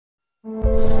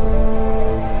Wherever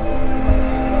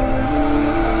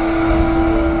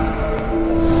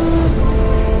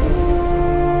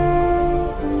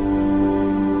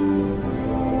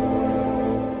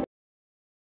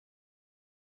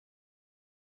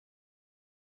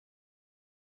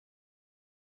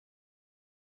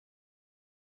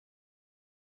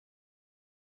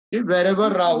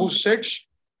Rahu sits,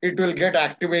 it will get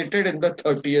activated in the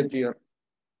 30th year.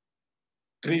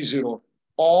 30.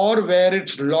 Or where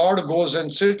its Lord goes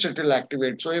and sits, it will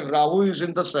activate. So if Rahu is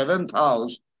in the 7th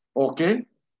house, okay,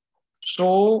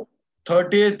 so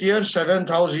 30th year, 7th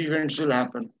house events will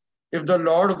happen. If the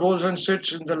Lord goes and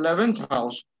sits in the 11th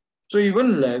house, so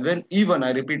even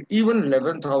I repeat, even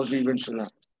 11th house events will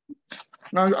happen.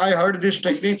 Now I heard this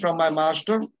technique from my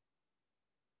master,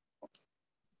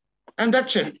 and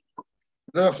that's it.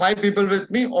 There were 5 people with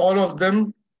me, all of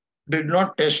them did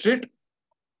not test it,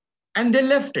 and they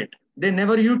left it. They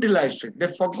never utilized it. They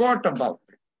forgot about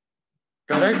it.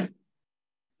 Correct?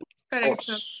 Correct,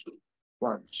 sir.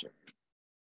 One second.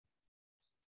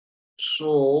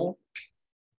 So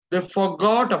they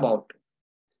forgot about it.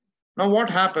 Now what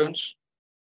happens?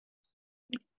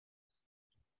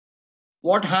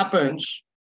 What happens?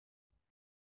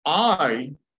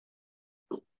 I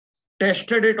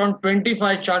tested it on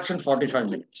 25 charts in 45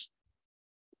 minutes.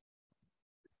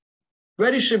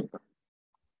 Very simple.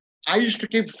 I used to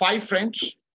keep 5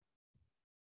 friends.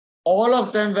 All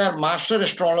of them were master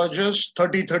astrologers,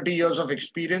 30 years of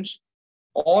experience.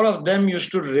 All of them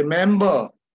used to remember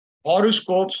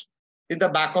horoscopes in the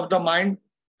back of the mind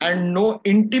and know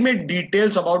intimate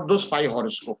details about those 5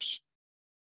 horoscopes.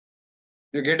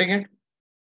 You're getting it?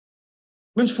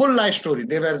 Means full life story.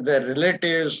 They were their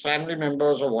relatives, family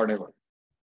members, or whatever.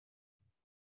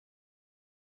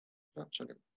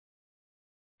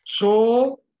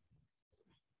 So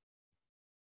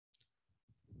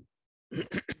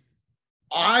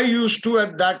I used to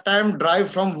at that time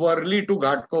drive from Worli to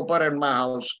Ghatkopar at my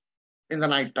house in the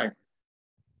night time.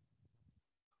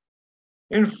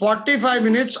 In 45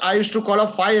 minutes, I used to call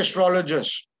up 5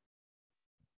 astrologers.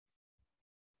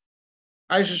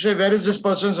 I used to say, where is this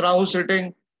person's Rahu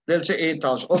sitting? They'll say 8th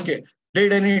house. Okay.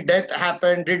 Did any death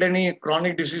happen? Did any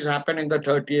chronic disease happen in the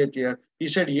 30th year? He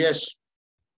said, yes.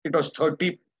 It was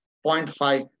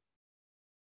 30.5.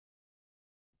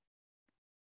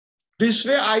 This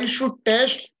way, I should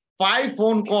test 5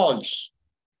 phone calls,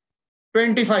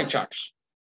 25 charts.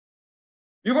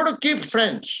 You got to keep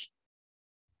friends.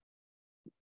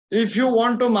 If you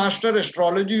want to master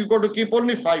astrology, you got to keep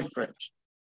only 5 friends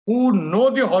who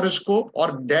know the horoscope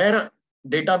or their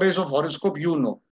database of horoscope, you know.